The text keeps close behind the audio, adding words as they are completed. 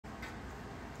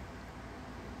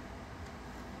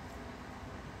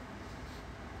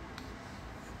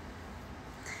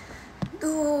ど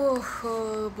う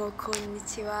もこんに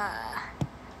ちは。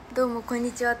どうもこん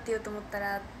にちはって言おうと思った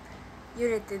ら揺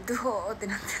れてドーって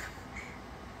なって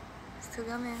ちょっ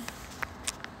と画面こ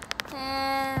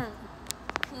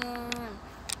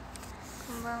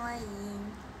んばんはいい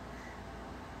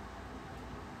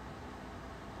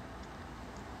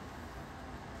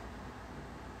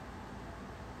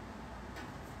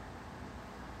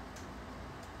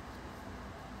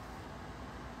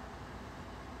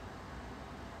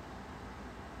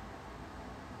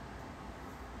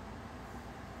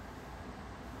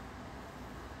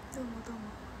どうも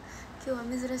今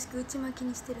日は珍しく内巻き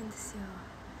にしてるんですよ。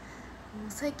もう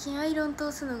最近アイロン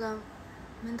通すのが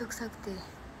めんどくさくて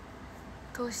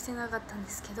通してなかったんで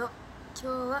すけど、今日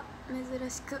は珍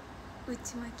しく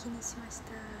内巻きにしまし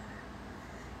た。い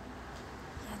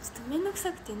やちょっとめんどく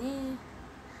さくてね、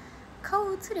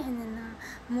顔映れへんねんな。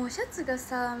もうシャツが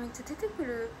さめっちゃ出てく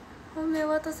る。本命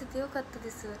渡せてよかった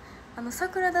です。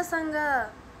桜田さん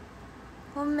が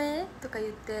本命とか言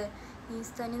ってイン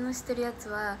スタに載せてるやつ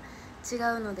は違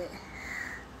うので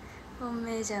本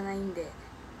命じゃないんで、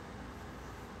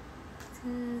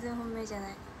全然本命じゃな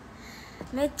い。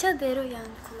めっちゃ出るやんこ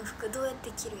の服。どうやって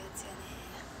着るやつやね。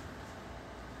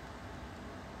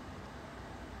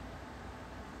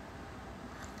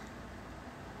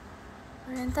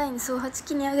バレンタイン総8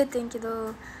期にあげてんけ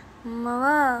ど、ほんま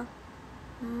は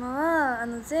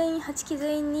全員8期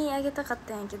全員にあげたかっ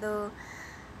たんやけど、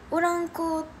おらん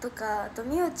子とかあと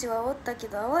名字はおったけ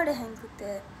ど現れへ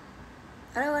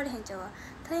んちゃうわ、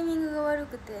タイミングが悪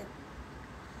くて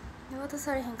渡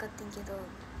されへんかってんけど、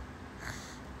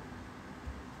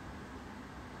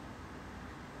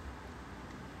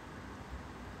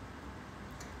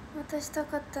渡した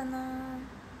かったな。いや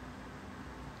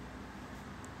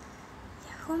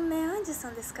本命アンジュさ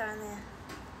んですからね。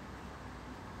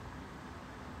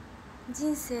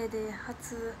人生で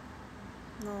初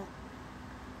の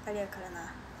あれやから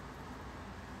な、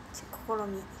試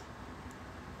み。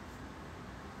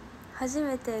初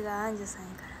めてがアンジュさんや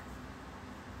か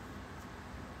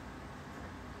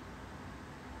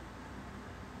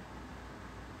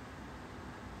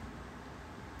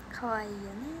らかわいいよね。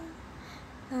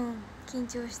緊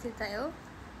張してたよ。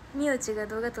みおちが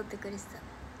動画撮ってくれて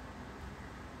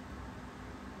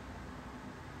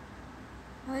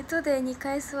た。おいとでに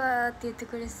返すわって言って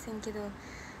くれてたんけど、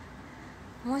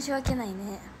申し訳ない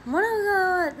ね。もらう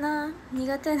側はな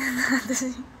苦手だな私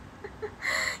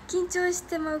緊張し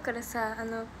てまうからさ、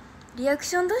リアク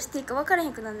ションどうしていいか分からへ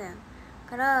んくなんねん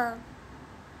から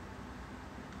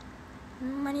ほ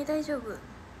んまに大丈夫。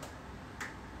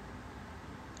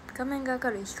画面が明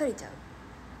るい、光ちゃ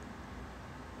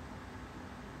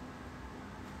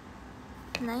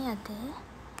うなんやて。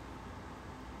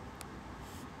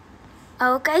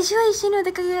お返しは一緒にお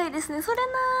出かけがいいですね。それな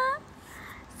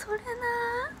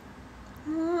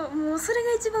もうそれ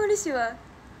が一番嬉しいわ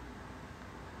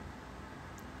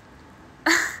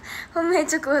本命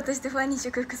チョコ渡してファンに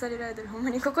祝福されるアイドル、ほんま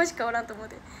にここしかおらんと思う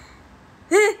で。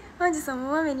アンジュさん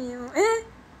もマメにも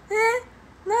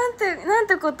なん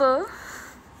てこと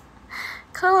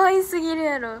可愛すぎる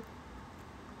やろ。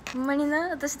ほんまにな、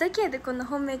私だけやでこんな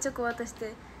本命チョコ渡し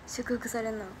て祝福され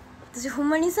んの。私ほん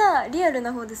まにさリアル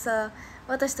な方でさ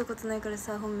渡したことないから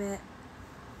さ、本命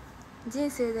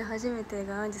人生で初めて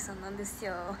がアンジュさんなんです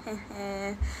よ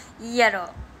いいやろ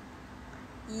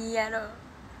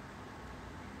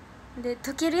で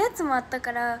溶けるやつもあった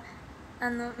から、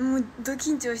もうド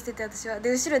緊張してて私は。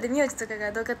で後ろで名字とか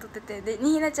が動画撮ってて、で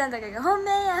にひなちゃんとかが「本命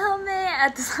や!」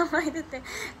って3枚出て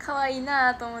可愛い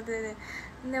なと思って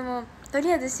て、でもと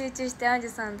りあえず集中してアンジュ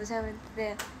さんと喋って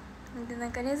て、でな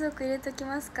んか「冷蔵庫入れとき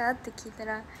ますか?」って聞いた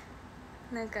ら、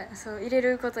なんかそう入れ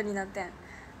ることになって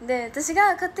んで、私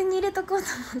が勝手に入れとこうと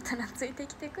思ったらついて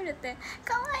きてくれて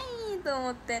可愛いと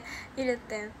思って入れ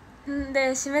てん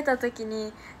で、閉めた時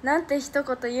になんて一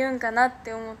言言うんかなっ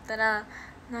て思ったら、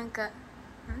なんて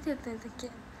言ったんだっけ、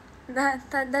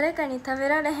誰かに食べ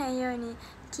られへんように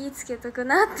気ぃつけとく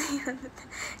なって言ってて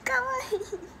可愛い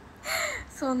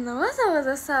そんなわざわ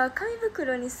ざさ紙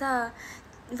袋にさ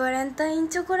バレンタイン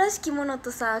チョコらしきもの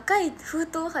とさ赤い封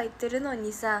筒入ってるの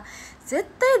にさ、絶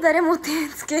対誰も手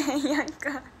つけへんやん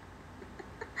か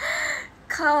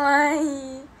かわ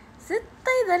いい。絶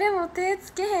対誰も手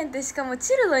つけへんって。しかも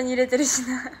チルドに入れてるし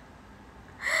な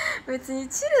別に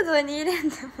チルドに入れん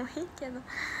でもいいけど、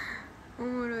お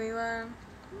もろいわ。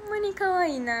ほんまに可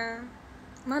愛いな。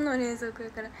魔の冷蔵庫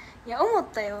やから。いや思っ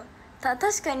たよ、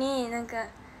確かになんか、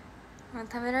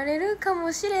食べられるか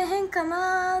もしれへんか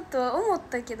なとは思っ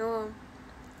たけど、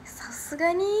さす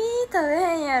がに食べ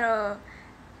へんやろ。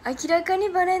明らかに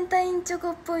バレンタインチョ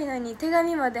コっぽいのに手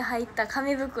紙まで入った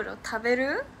紙袋食べ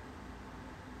る？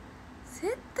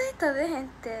絶対食べへんっ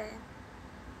て。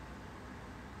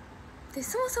で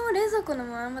そもそも冷蔵庫の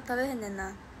もんあんま食べへんねん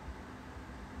な。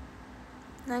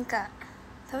なんか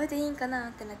食べていいんかな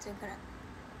ってなっちゃうか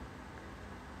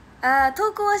ら。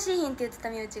投稿はしひんって言ってた、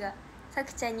みうちがさ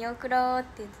くちゃんに送ろうって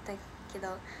言ってたけ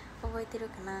ど覚えてる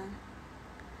かな。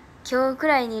今日く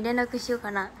らいに連絡しよう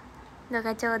かな。動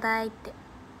画ちょうだいって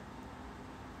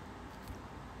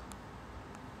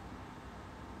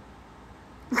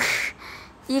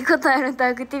いいことあると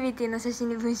アクティビティの写真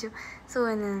に文章。そう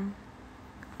やねん。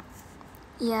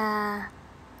いや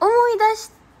思い出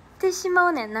してしま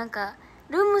うねん。なんか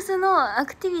ルームスのア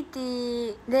クティビテ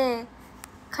ィで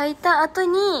書いた後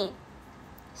に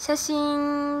写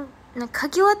真なんか書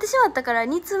き終わってしまったから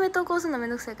2通目投稿するのめん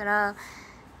どくさいから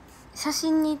写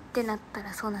真にってなった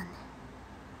らそうなんね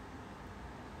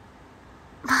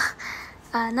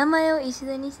名前を石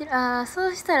田にしてる。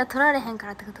そうしたら撮られへんか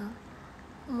らってこと。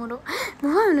おもろ。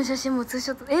モバイルの写真もツー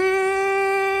ショット。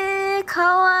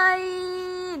かわ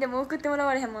いい。でも送ってもら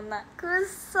われへんもんな。くっ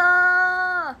そ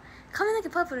ー。髪の毛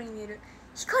パープルに見える。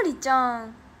ひかりちゃ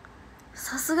ん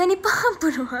さすがにパープ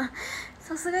ルは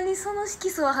さすがにその色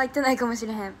素は入ってないかもし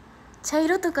れへん。茶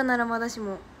色とかならまだし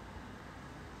も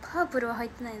パープルは入っ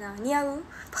てないな。似合う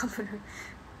パープル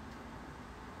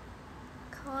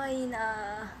かわいいな。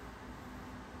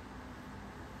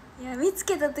いや見つ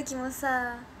けた時も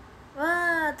さ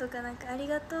わーとかなんかあり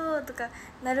がとうとか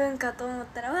なるんかと思っ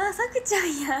たらわーさくちゃ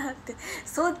んやって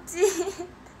そっち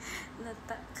なっ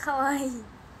た。かわいい。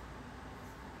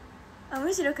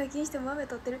むしろ課金しても豆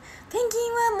取ってる。ペンギ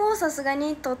ンはもうさすが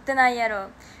に取ってないやろ。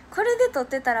これで取っ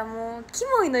てたらもうキ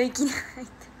モいの域に入っ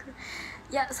てくる。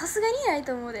いやさすがにない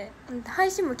と思うで。配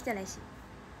信も来てないし。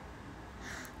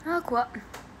怖っ。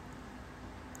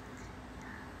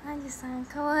アンジュさん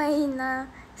かわいいな。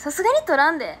さすがに取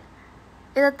らんで。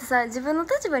だってさ自分の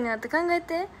立場になって考え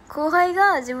て。後輩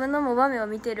が自分のモバメを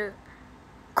見てる。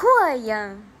怖いや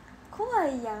ん怖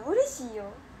いやん。嬉しい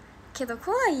よけど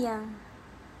怖いやん。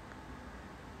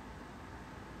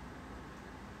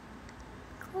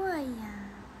怖いやん。ち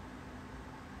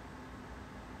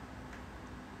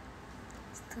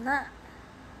ょっとな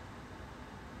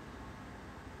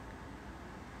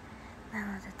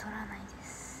ので取らないで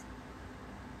す。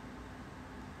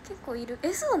結構いる。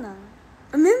そうなん。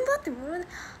メンバーってもらう。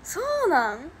そう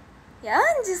なん。いやア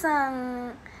ンジュさ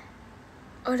ん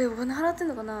あれお金払ってん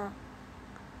のかな。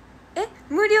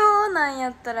無料なんや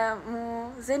ったら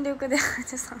もう全力でアン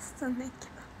ジュさんすんねんけ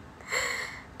ど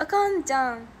あかんじ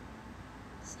ゃん。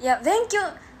いや勉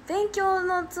強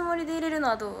のつもりで入れるの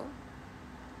はどう。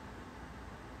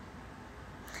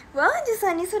アンジュ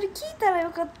さんにそれ聞いたらよ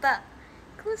かった。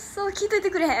くっそ聞いといて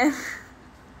くれへん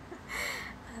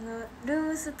ルー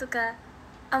ムスとか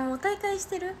もう大会し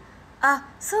てる。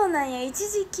そうなんや。一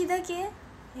時期だけ。へ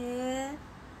え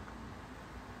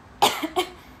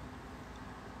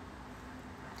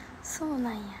そうな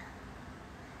んや。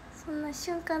そんな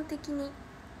瞬間的に。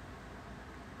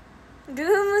ルー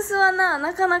ムスは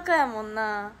なかなかやもん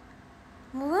な。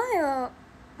もう前は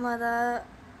まだ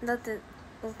だって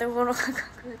お手頃価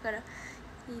格だからいい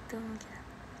と思うけど。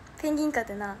ペンギンかっ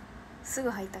てなすぐ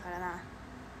入ったからな。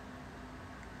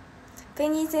ペ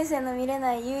ンギン先生の見れ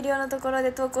ない有料のところ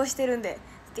で投稿してるんでって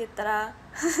言ったら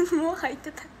もう入っ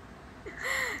てた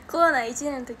コロナ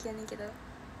1年の時やねんけど。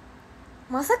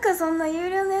まさかそんな有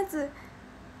料のやつライ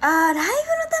ブの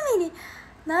ために。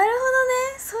なるほど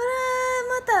ね。そ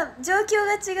らまた状況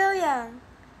が違うやん。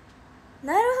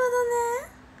なるほど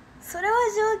ね。それは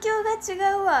状況が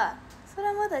違うわ。そ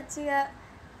らまだ違う。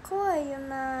怖いよ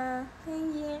なペ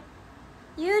ンギン。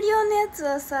有料のやつ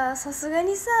はさすが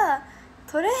にさ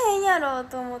取れへんやろ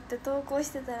と思って投稿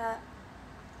してたら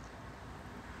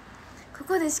こ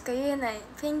こでしか言えない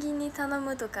ペンギンに頼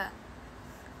むとか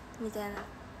みたいな。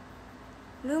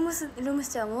ルーム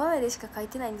スちゃんモバイルでしか書い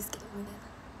てないんですけどみたい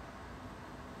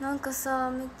な。なんかさ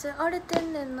めっちゃ荒れて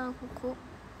んねんなここ。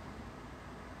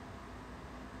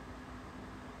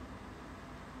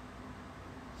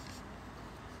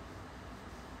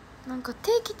なんか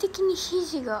定期的に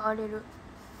肘が荒れる。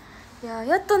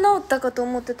やっと治ったかと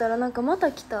思ってたらなんかま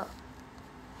た来た。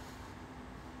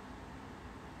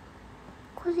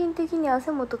個人的に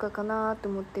汗もとかかなと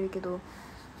思ってるけど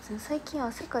最近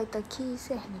汗かいた気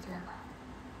せえへんねんけどな。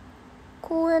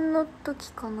公演の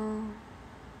時かな。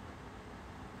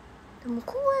でも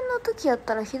公演の時やっ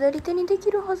たら左手にでき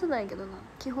るはずなんやけどな。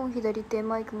基本左手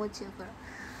マイク持ちやから。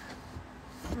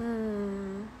な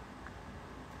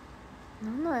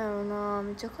んなんやろな。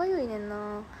めっちゃかゆいねん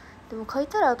な。でも書い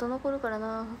たら後残るから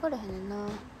な書かれへんねんな。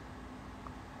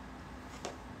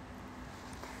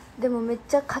でもめっ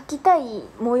ちゃ書きたい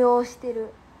模様してる。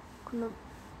この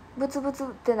ブツブツっ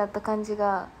てなった感じ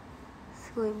が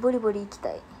すごいボリボリいき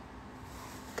たい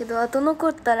けど、あと残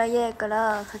ったら嫌やか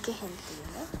らかけへんっていうね。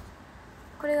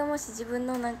これがもし自分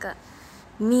のなんか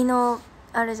身の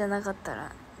あれじゃなかった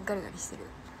らガリガリしてる、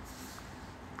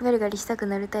ガリガリしたく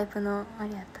なるタイプのあ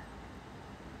れやった。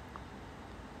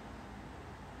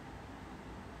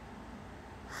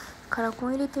カラコ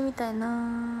ン入れてみたい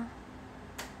な。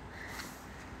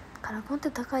カラコンっ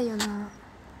て高いよな。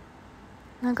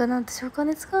なんか私お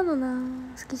金使うのな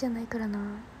好きじゃないからな。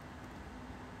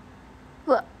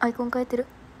うわ、アイコン変えてる、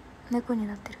猫に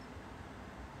なってる。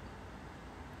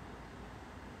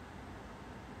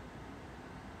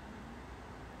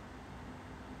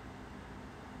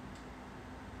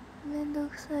めんど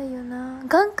くさいよな。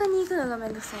眼科に行くのがめ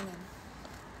んどくさいねん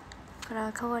か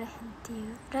ら変われへんってい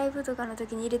う。ライブとかの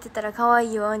時に入れてたら可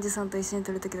愛いよ、アンジュさんと一緒に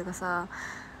撮る時とかさ、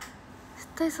絶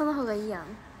対その方がいいやん、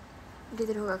入れ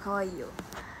てる方が可愛いよ。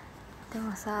で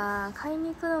もさ、買いに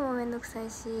行くのもめんどくさい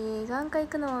し、眼科行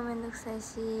くのもめんどくさい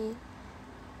し、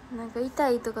なんか痛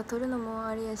いとか取るのも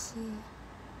あれやし、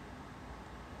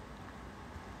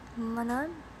ほんまな。アン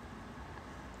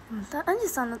ジュ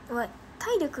さんのは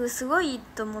体力すごい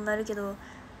ともなるけど、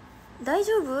大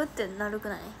丈夫ってなるく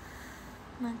ない？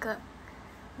なんか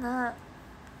なあ、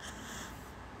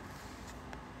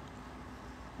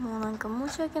もうなんか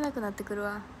申し訳なくなってくる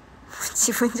わ。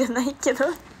自分じゃないけど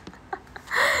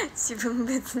自分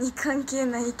別に関係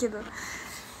ないけど、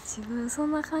自分そ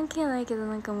んな関係ないけど、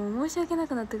なんかもう申し訳な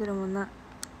くなってくるもんな。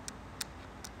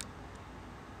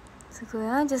すごい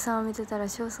アンジュさんを見てたら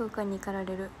焦燥感に駆ら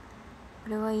れる。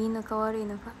俺はいいのか悪い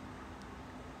のか。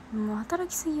もう働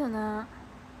きすぎよな。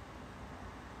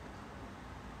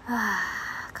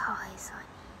かわいそうに、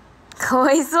か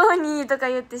わいそうにとか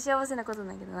言って幸せなこと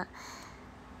ないけどな。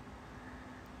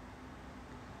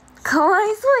かわ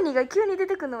いそうにが急に出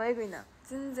てくるのはエグいな。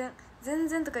全然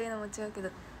とか言うのも違うけど、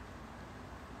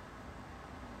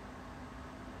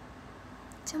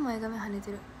ちゃ前髪跳ね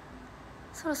てる。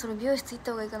そろそろ美容室行っ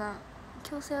た方がいいかな。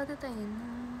矯正当てたいねんな。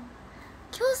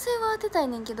矯正は当てたい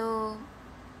ねんけど、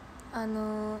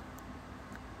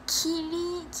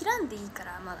切らんでいいか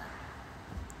らまだ。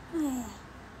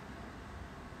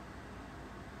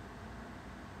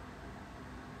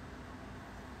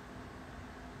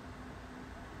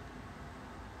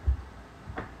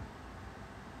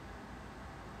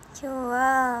今日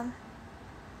は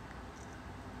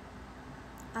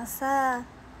朝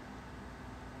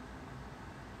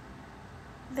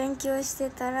勉強して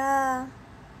たら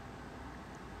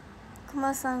ク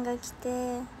マさんが来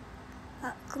て、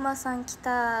クマさん来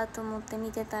たと思って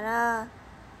見てたら、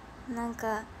なん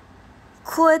か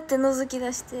こうやって覗き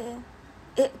出して、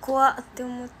怖っって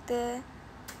思って、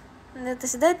で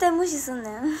私大体無視すんね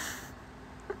ん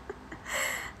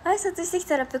挨拶してき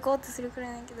たらペコってするくらい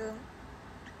なんやけど、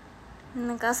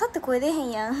なんか朝って声出へ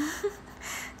んやん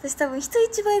私多分人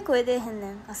一倍声出へん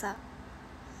ねん朝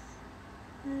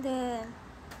で、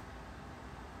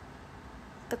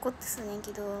ペコってすんねん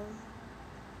けど、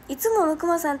いつものク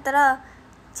マさんやったら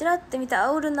チラって見て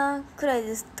煽るなくらい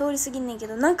で通り過ぎんねんけ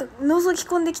ど、なんか覗き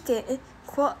込んできて、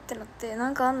怖ってなって、な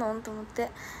んかあんのと思って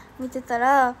見てた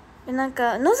ら、なん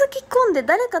か覗き込んで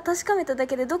誰か確かめただ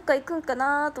けでどっか行くんか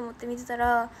なと思って見てた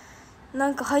ら、な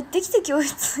んか入ってきて教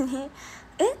室に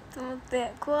と思っ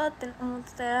て怖って思っ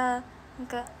てたら、なん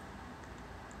か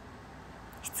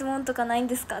質問とかないん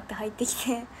ですかって入ってき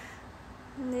て、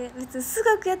で別に数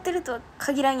学やってるとは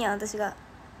限らんやん。私が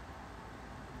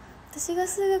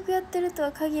数学やってると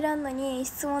は限らんのに、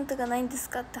質問とかないんです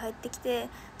かって入ってきて、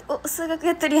数学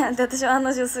やってるやんって、私は案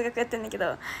の定数学やってんだけ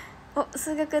ど、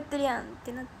数学やってるやんっ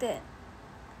てなって、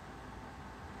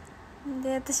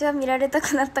で私は見られた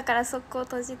くなったから速攻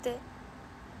閉じてっ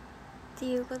て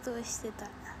いうことをしてた。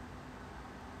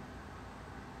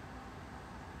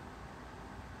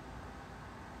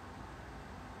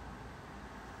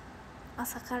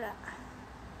朝から。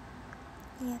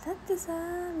いやだってさ、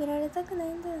見られたくない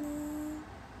んだよね。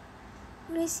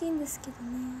嬉しいんですけど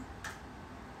ね。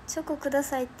チョコくだ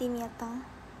さいって意味やったん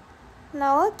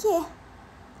なわけ。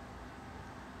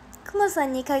クマさ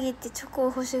んに限ってチョコを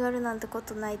欲しがるなんてこ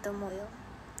とないと思うよ。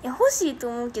いや欲しいと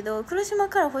思うけど、黒島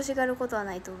から欲しがることは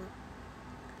ないと思う。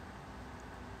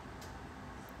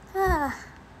今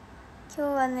日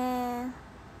はね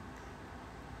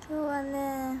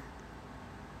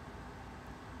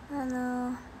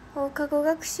放課後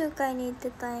学習会に行って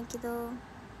たんやけど、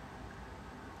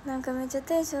なんかめっちゃ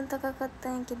テンション高かっ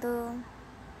たんやけど、な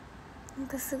ん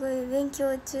かすごい勉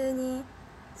強中に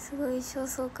すごい焦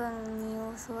燥感に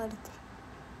襲われて、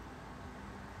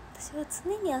私は常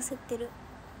に焦ってる。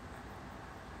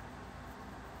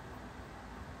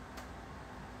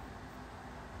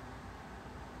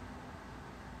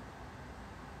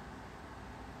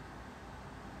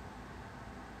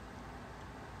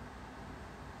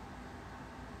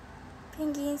ペ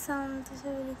ンギンさんと喋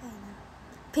りたいな。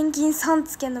ペンギンさん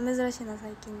つけんの珍しいな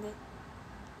最近で。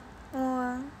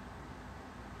もう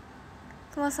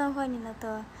クマさんファンになった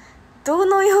わ。ど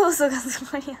の要素がそ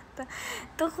こにあった？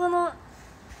どこ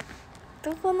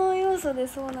の要素で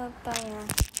そうなったんや。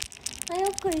あ、よ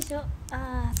っこいしょ。あ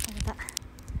あ、疲れた。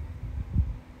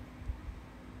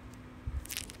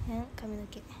髪の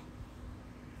毛。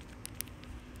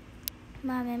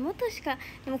まあ目元しか。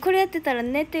でもこれやってたら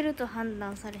寝てると判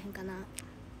断されへんかな。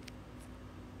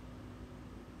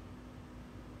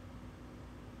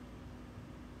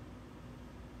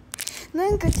な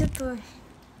んかちょっと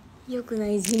良くな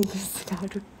いジンクスがあ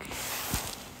る。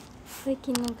最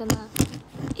近なんかな、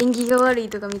縁起が悪い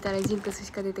とか見たらジンクス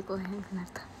しか出てこへんくなっ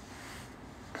た。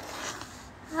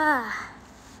はあ。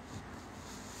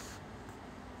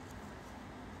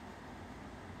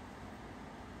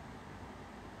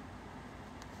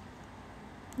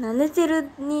寝てる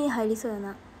に入りそうや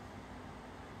な。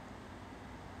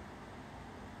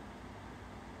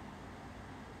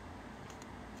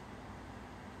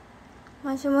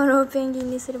マシュマロをペンギ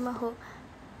ンにする魔法。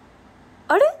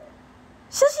あれ、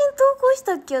写真投稿し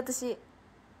たっけ私。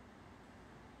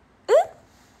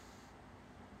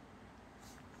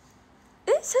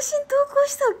写真投稿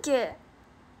したっけ？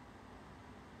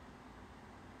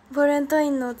バレンタイ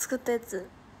ンの作ったやつ。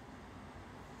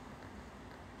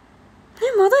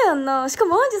まだやんな。しか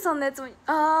もアンジュさんのやつも。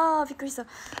あー、びっくりした。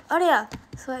あれや。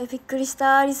そう、びっくりし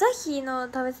た。リサヒーの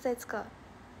食べてたやつか。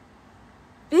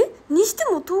にして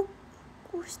も投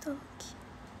稿したっ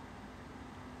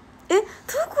け？投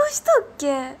稿したっ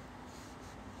け？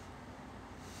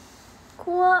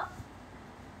怖っ。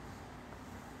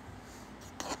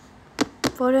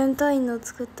バレンタインの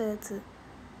作ったやつ。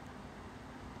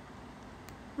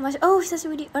あ、お久し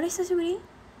ぶり。あれ久しぶり？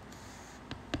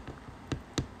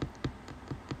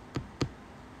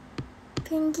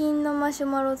ペンギンのマシュ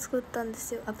マロを作ったんで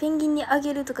すよ。ペンギンにあ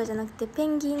げるとかじゃなくて、ペ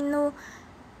ンギンの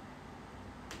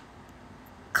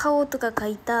顔とか描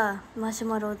いたマシュ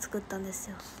マロを作ったんです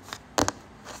よ。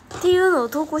っていうのを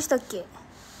投稿したっけ？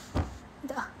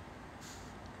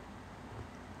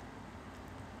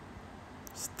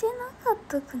してなかっ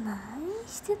たくない？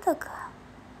してたか。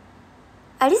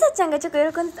リサちゃんがちょっ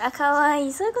と喜んでた。かわい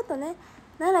い。そういうことね。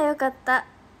ならよかった。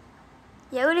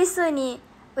いや、嬉しそうに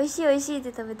おいしいおいしいっ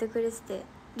て食べてくれてて、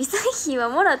リサヒーは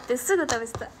もらってすぐ食べ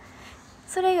てた。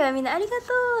それ以外はみんなありがと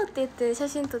うって言って写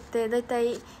真撮ってだいた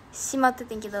いしまって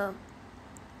てんけど、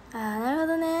なるほ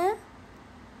どね。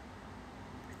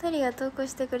2人が投稿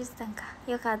してくれてたんか。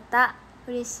よかった。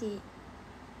嬉しい。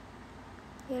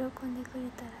喜んでくれ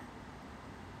たら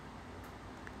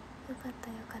よかった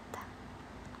よかった。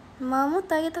もっ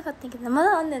とあげたかったんけど、ま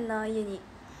だあんねんな家に。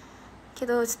け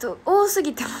どちょっと多す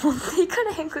ぎて持っていか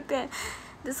れへんくて、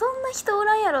でそんな人お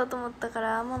らんやろと思ったか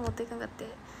らあんま持っていかんかって、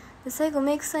で最後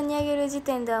メイクさんにあげる時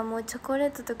点ではもうチョコレ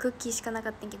ートとクッキーしかなか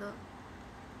ったんけど、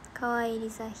かわいいリ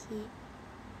サヒ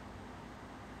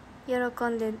喜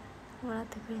んでもらっ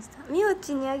てくれてた。みお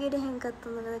ちにあげれへんかった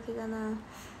のだけがな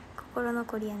心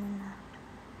残りやねん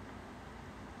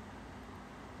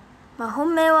な。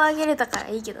本命をあげれたから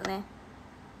いいけどね。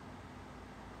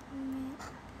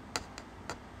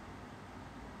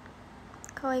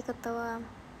可愛かったわ。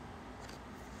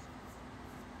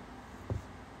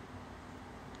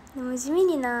でも地味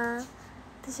にな、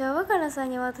私は若菜さ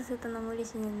んに渡せたのも嬉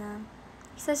しいねんな。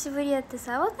久しぶりやって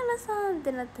さ、若菜さんっ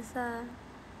てなってさ、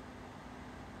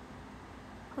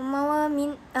ほんまは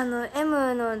M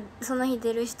のその日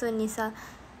出る人にさ、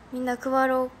みんな配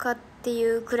ろうかって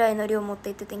いうくらいの量持って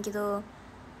行っててんけど、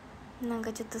なん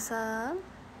かちょっとさ、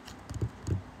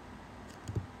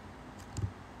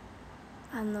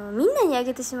みんなにあ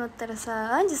げてしまったら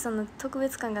さ、アンジュさんの特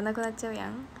別感がなくなっちゃうや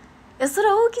ん。いや、それ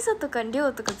は大きさとか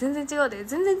量とか全然違うで。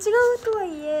全然違うとは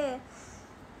いえ、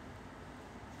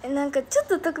なんかちょっ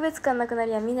と特別感なくな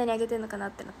るやん、みんなにあげてんのかな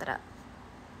ってなったら。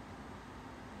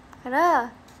だから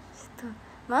ちょっ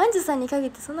と、アンジュさんに限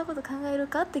ってそんなこと考える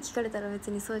かって聞かれたら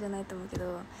別にそうじゃないと思うけ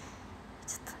ど、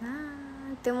ちょっとな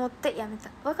ーって思ってやめ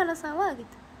た。若菜さんはあげた。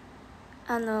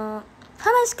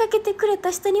話しかけてくれ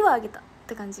た人にはあげたっ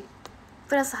て感じ。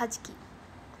プラス8期、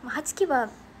8期は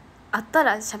あった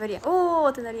ら喋るやん。おー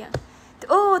ってなるやん。で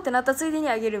おーってなったついでに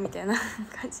あげるみたいな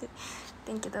感じ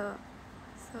でんけど、そ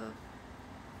う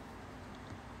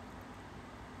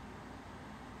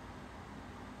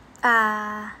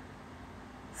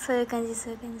そういう感じ。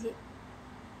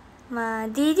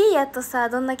DD やとさ、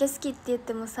どんだけ好きって言っ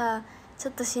てもさ、ち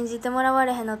ょっと信じてもらわ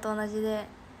れへんのと同じで、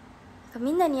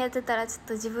みんなにやってたらちょっ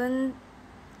と自分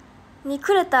に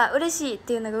くれた嬉しいっ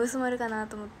ていうのが薄まるかな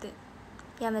と思って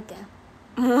やめてん。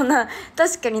もうな、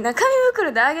確かにな、紙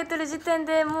袋であげてる時点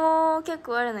でもう結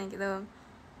構あれなんやけど、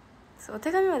そう、お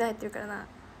手紙まで入ってるからな。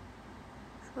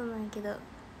そうなんやけど、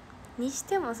にし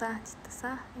てもさ、ちょっとさ、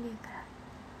あれやから。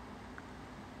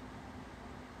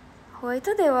ホワイ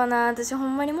トデーはな、私ほ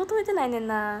んまに求めてないねん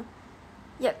な。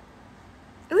いや、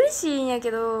嬉しいんやけ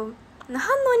ど、反応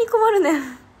に困るねん。わ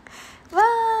ー、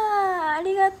あ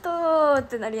りがとうっ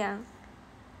てなるやん。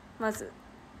まず。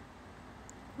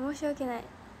申し訳ない。い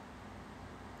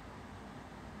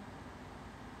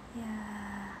や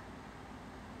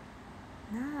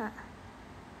ー、なあ。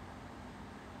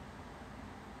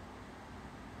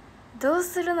どう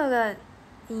するのがい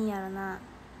いんやろな。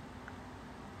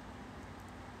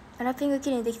ラッピングき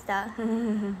れいにできてた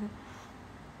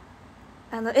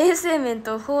衛生面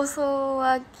と包装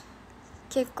は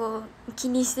結構気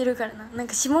にしてるからな。なん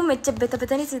か指紋めっちゃベタベ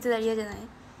タについてたら嫌じゃない？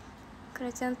だか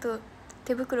らちゃんと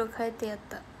手袋変えてやっ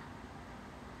た。バ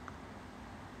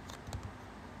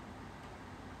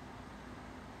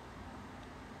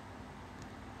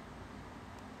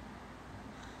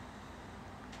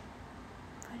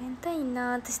レンタイン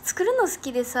な、私作るの好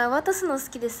きでさ、渡すの好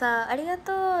きでさ、ありが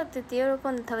とうって言って喜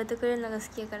んで食べてくれるのが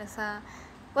好きやからさ、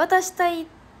渡したい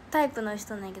タイプの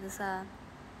人なんやけどさ、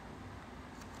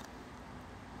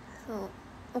そう、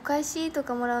お返しと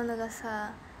かもらうのが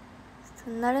さ、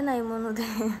慣れないもので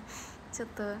ちょっ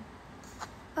とわ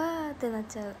ーってなっ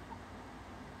ちゃう。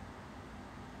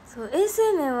そう、衛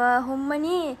生面はほんま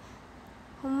に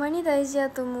大事や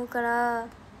と思うから、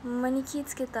ほんまに気ぃ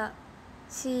つけた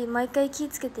し、毎回気ぃ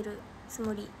つけてるつ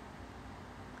もり。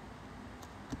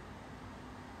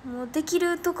もうでき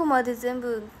るとこまで全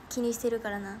部気にしてるか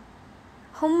らな。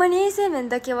ほんまに衛生面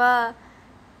だけは、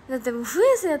だってもう不衛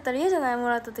生やったら嫌じゃない？も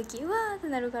らった時うわーって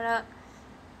なるから、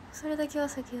それだけは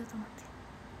避けようと思って。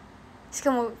し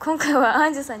かも今回はア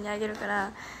ンジュさんにあげるか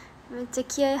らめっちゃ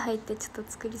気合入ってちょっと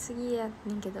作りすぎや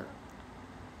ねんけど、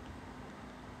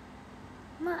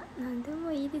まあ何で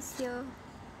もいいですよ。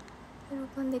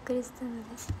喜んでくれてたので。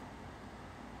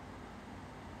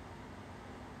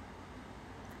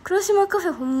黒島カフ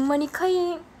ェほんまに開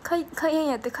園や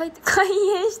って開園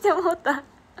してもうた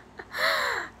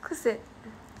癖。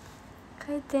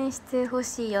開店してほ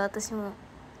しいよ私も。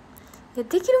いや、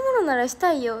できるものならし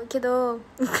たいよけど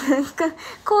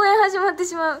公演始まって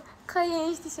しまう。開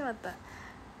園してしまった。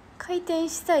開店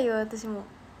したいよ私も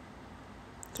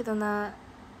けどな、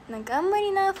なんかあんま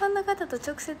りな、ファンの方と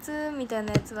直接みたい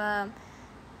なやつは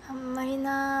あんまり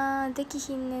なでき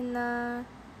ひんねんな。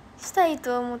したい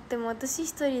とは思っても私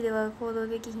一人では行動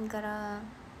できひんから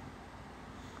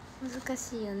難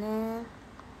しいよね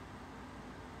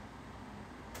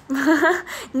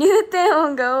入店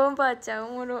音がオーバーちゃ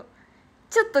んおもろ。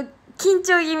ちょっと緊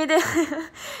張気味で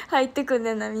入ってくん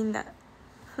ねんなみんなよ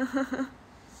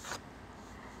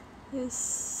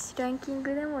し、ランキン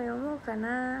グでも読もうか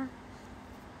な。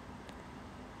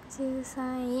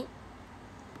13位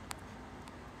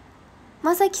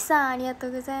まさきさん、ありがと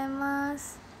うございま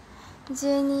す。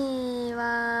12位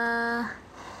は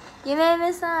ゆめゆ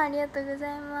めさん、ありがとうご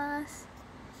ざいます。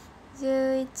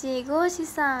11位ゴーシ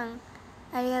さん、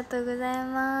ありがとうござい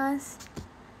ます。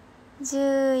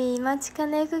10位まちか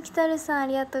ねくきたるさん、あ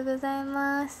りがとうござい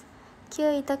ます。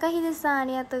9位たかひでさん、あ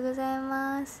りがとうござい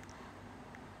ます。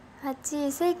8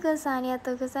位せいくんさん、ありが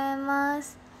とうございま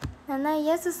す。7位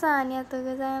やすさん、ありがとう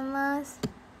ございます。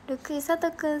6位さ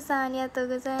とくんさん、ありがとう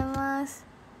ございます。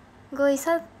5位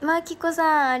まきこさ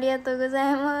ん、ありがとうご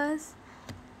ざいます。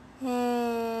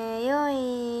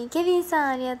4位ケビンさん、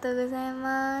ありがとうござい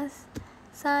ます。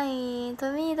3位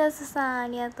トミーダスさん、あ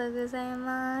りがとうござい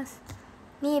ます。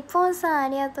2位ポンさん、あ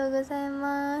りがとうござい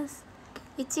ます。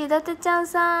1位だてちゃん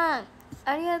さん、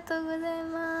ありがとうござい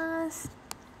ます。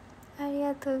あり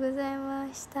がとうございま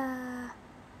した。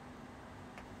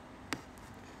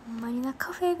ほんまにな、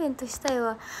カフェイベントしたい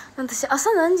わ。私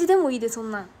朝何時でもいいで、そ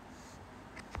んなん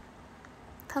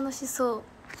楽しそう。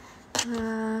カ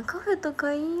フェと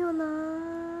かいいよな。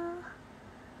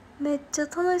めっちゃ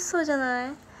楽しそうじゃな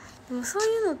い？でもそう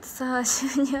いうのってさ、収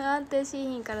入安定し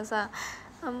ひんからさ、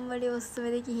あんまりおすす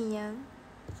めできひんやん。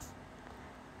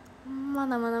ほんま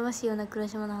生々しいような黒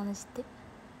島の話って。い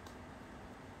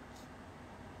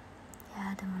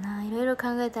やでもな、いろいろ考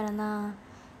えたらな、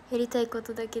やりたいこ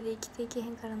とだけで生きていけへ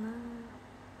んからな。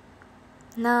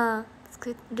なあ、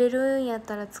作れるんやっ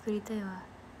たら作りたいわ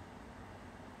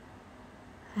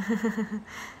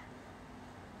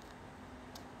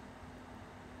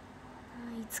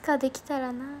いつかできた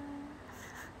らな。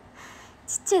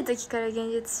ちっちゃい時から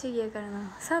現実主義やから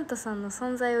な。サンタさんの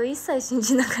存在を一切信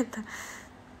じなかった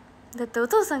だってお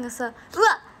父さんがさ、うわ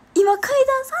今階段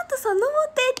サンタさん登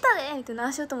っていったでみたいな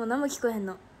足音も何も聞こえへん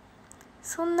の。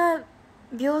そんな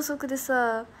秒速で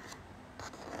さ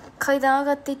階段上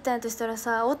がっていったんやとしたら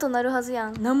さ、音鳴るはずや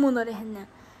ん。何も鳴れへんねん。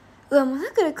うわ、もう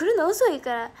だから来るの遅い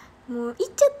からもう行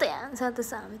っちゃったやんサンタ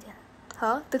さんみたいな、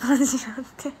はって感じがあっ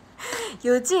て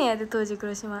幼稚園やで当時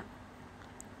黒島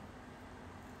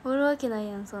おるわけない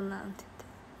やんそんなんって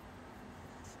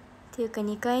言って、っていう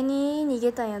か2階に逃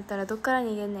げたんやったらどっから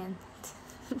逃げんねんっ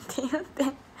て言って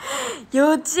幼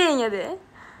稚園やで、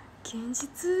現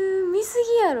実見す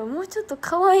ぎやろ、もうちょっと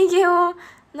可愛げを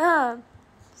なあ、ちょっ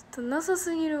となさ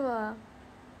すぎるわ。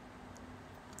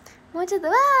もうちょっと「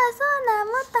わあそうなん、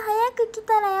もっと早く来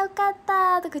たらよかっ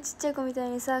た」とかちっちゃい子みたい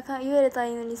にさ言えれたら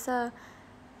いいのにさ、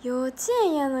幼稚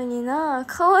園やのにな、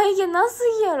可愛げなす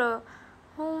ぎやろ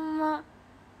ほんま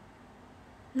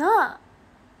なあ、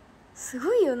す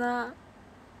ごいよな。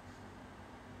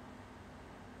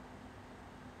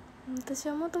私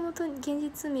はもともと現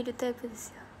実見るタイプです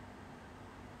よ。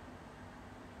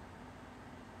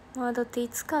まあだってい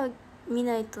つか見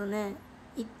ないとね、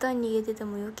一旦逃げてて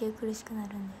も余計苦しくな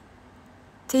るんで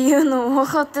っていうのを分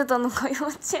かってたのか。幼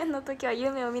稚園の時は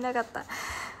夢を見なかった。あ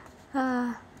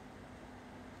あ、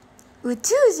宇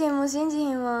宙人も信じひ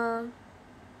んわ。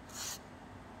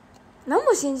何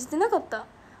も信じてなかった。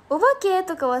お化け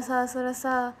とかはさ、そら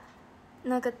さ、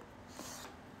なんか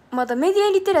まだメディ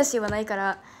アリテラシーはないか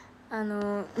ら、ニ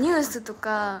ュースと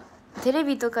かテレ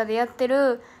ビとかでやって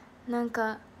るなん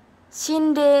か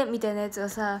心霊みたいなやつを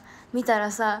さ見たら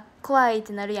さ怖いっ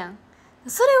てなるやん。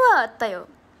それはあったよ。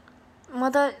ま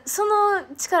だその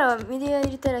力はメディア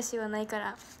リテラシーはないか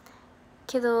ら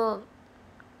けど、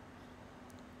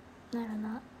なる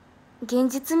な、現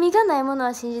実味がないもの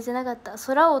は信じてなかった。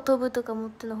空を飛ぶとかもっ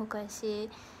てのほかやし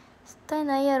絶対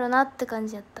ないやろなって感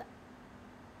じやった。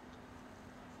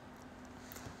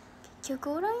結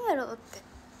局おらんやろって。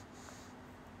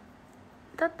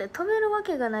だって飛べるわ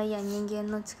けがないやん人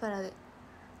間の力で。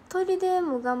鳥で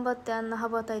も頑張ってあんな羽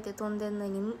ばたいて飛んでんの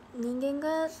に、人間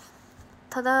が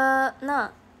ただ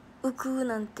な浮く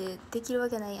なんてできるわ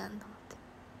けないやんと思っ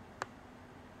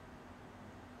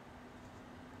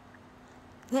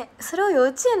てね。それを幼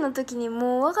稚園の時に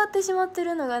もう分かってしまって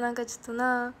るのがなんかちょっと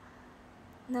な、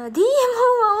DM は追っ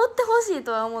てほしい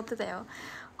とは思ってたよ。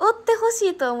追ってほし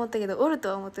いとは思ったけどおると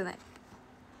は思ってない。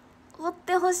追っ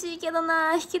てほしいけど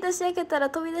な、引き出し開けたら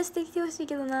飛び出してきてほしい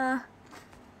けどな、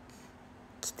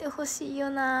来てほしいよ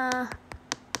な。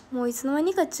もういつの間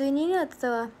にか中2になってた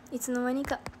わ。いつの間に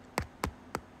か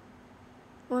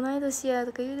同い年や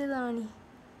とか言うてたのに。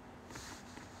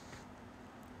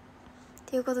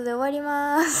ということで終わり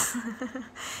ます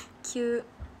急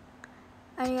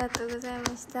ありがとうございま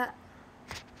した。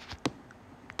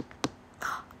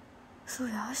そう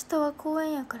や、明日は公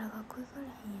園やから学校行かれへん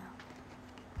やん。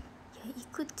いや行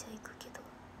くっちゃ行くけど、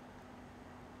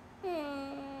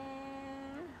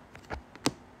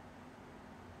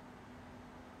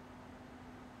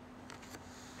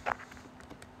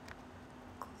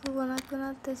国語なく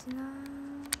なったしな、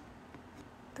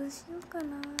どうしようか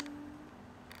な。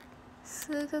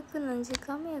数学何時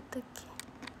間目やったっけ。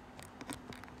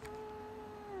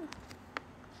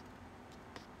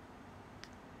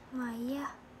まあいい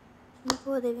や、向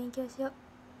こうで勉強しよ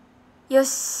う。よ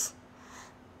し、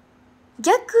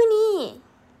逆に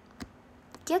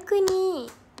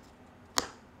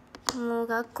もう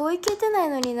学校行けてない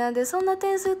のになんでそんな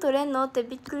点数取れんのって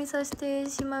びっくりさせて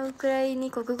しまうくらいに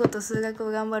国語と数学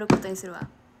を頑張ることにするわ。っ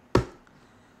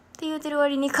て言うてる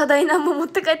割に課題何も持っ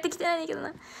て帰ってきてないんだけど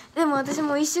な。でも私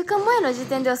もう1週間前の時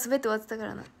点では全て終わってたか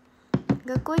らな。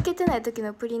学校行けてない時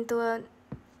のプリントは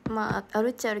まあある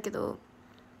っちゃあるけど、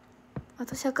あ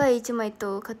と社会1枚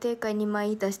と家庭科2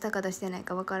枚出したか出してない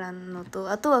か分からんの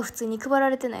と、あとは普通に配ら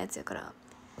れてないやつやから、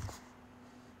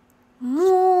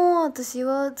もう私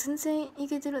は全然い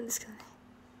けてるんですけどね。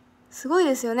すごい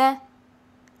ですよね、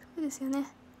すごいですよね、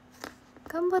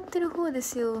頑張ってる方で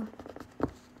すよ。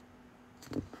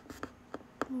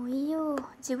もういいよ、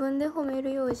自分で褒め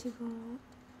るよ自分を。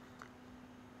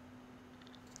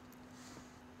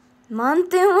満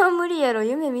点は無理やろ、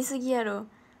夢見すぎやろ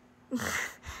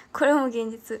これも現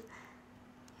実、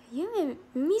夢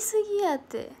見すぎやっ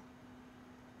て。だ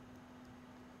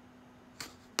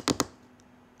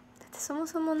ってそも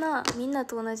そもな、みんな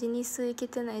と同じ日数いけ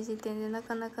てない時点でな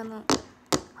かなかの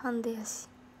ハンデやし、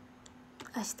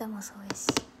明日もそうやし、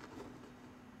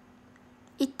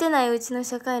行ってないうちの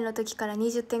社会の時から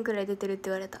20点くらい出てるって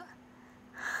言われた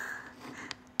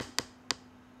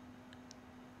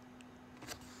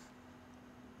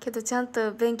けどちゃん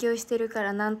と勉強してるか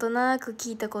らなんとなく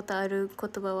聞いたことある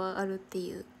言葉はあるって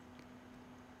いう。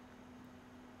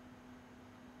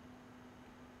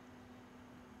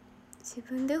自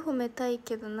分で褒めたい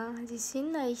けどな、自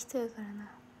信ない人やから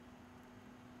な。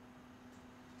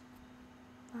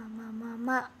まあまあまあ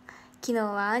まあ、昨日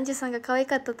はアンジュさんが可愛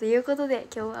かったということで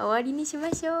今日は終わりにし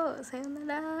ましょう。さよう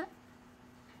なら、バイ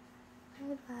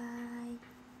バ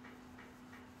イ。